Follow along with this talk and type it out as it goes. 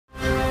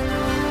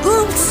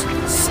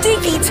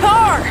sticky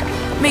tar!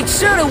 Make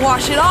sure to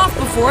wash it off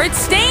before it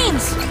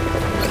stains!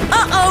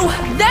 Uh-oh!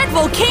 That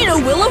volcano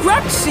will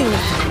erupt soon!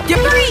 Get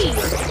 3,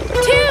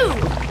 2,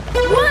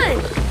 1,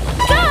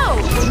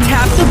 go!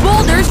 Tap the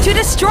boulders to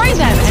destroy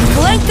them and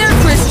collect their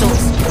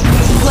crystals.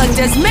 Collect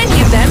as many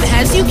of them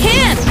as you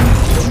can!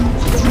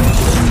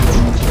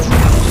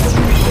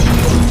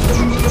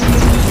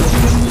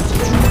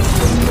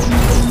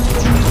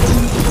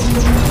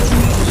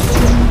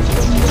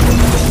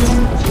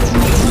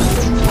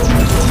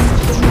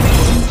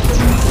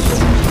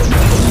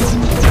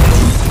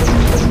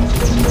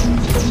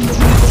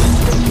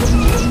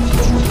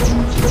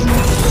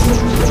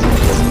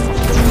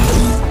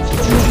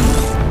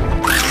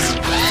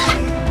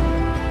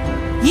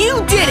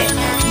 You did it!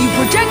 You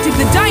protected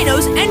the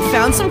dinos and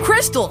found some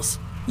crystals!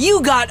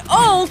 You got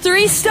all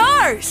 3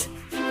 stars!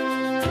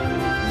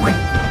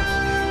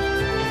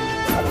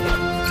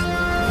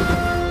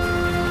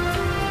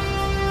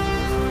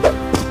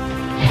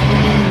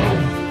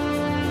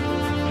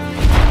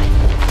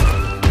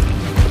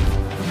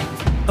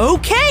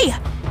 Okay!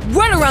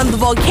 Run around the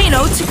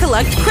volcano to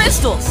collect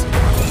crystals!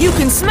 You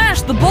can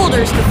smash the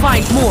boulders to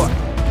find more!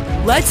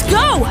 Let's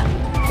go!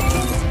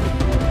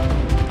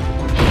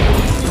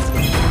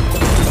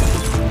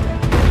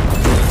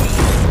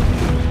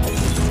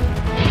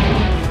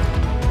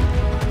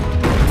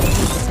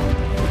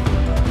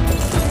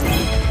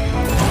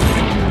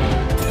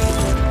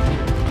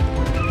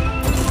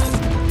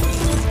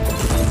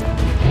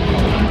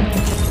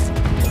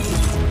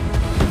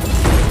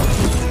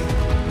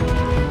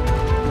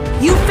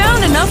 You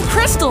found enough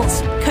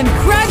crystals!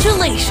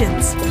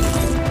 Congratulations!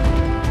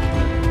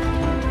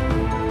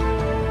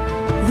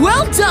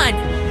 Well done!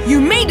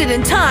 You made it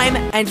in time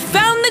and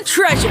found the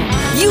treasure!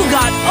 You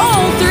got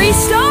all 3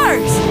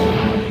 stars!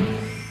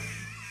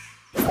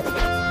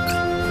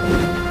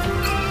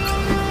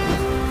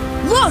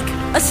 Look!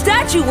 A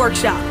statue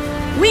workshop!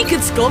 We could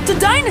sculpt a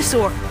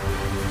dinosaur!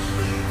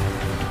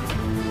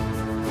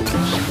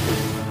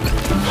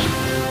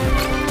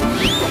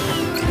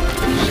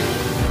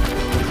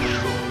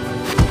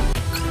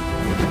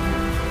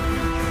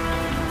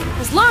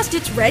 Lost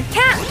its red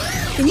cap.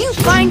 Can you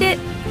find it?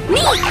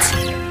 Neat!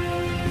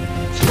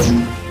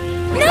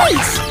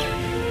 Nice!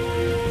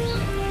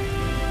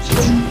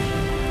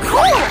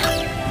 Cool!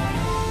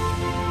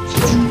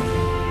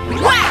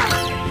 Wow!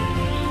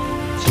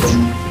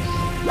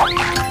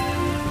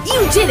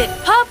 You did it,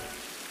 pup!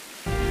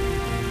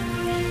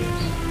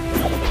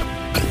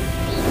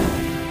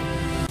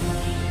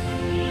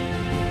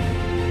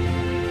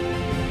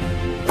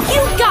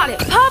 You got it,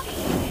 pup!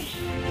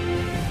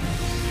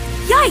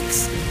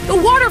 Yikes! The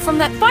water from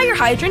that fire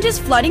hydrant is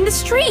flooding the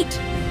street!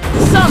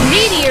 Some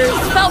meteors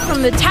fell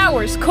from the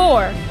tower's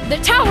core. The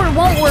tower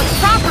won't work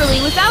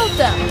properly without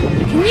them.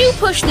 Can you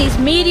push these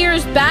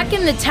meteors back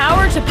in the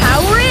tower to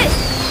power it?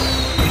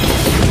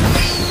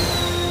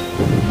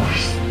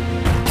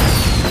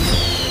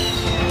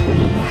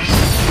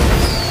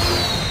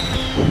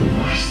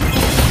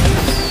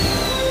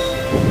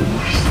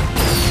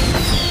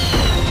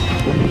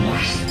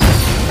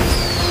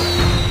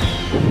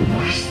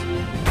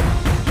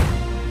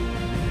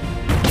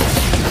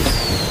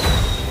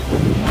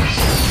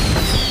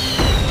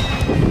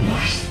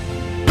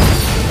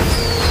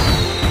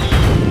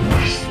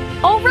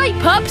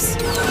 Pups,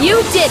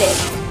 you did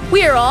it!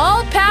 We're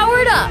all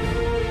powered up!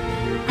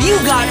 You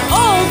got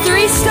all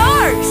 3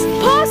 stars!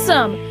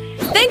 Possum!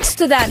 Thanks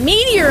to that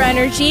meteor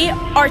energy,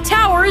 our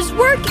tower is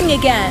working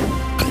again!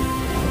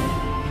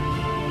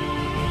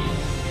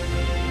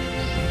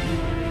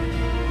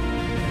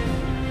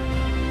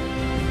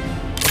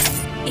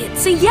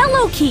 It's a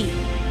yellow key!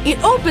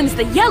 It opens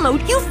the yellow.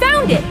 You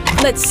found it!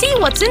 Let's see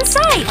what's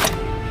inside!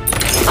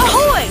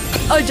 Ahoy!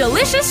 A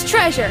delicious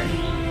treasure!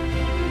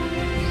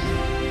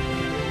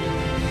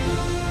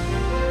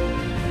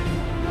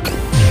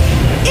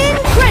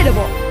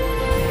 Incredible!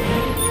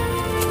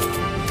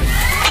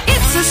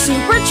 It's a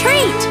super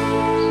treat!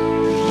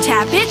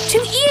 Tap it to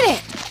eat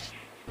it!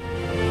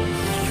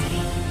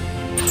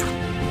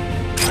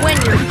 When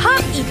your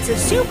pup eats a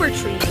super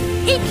treat,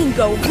 it can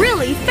go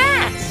really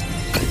fast!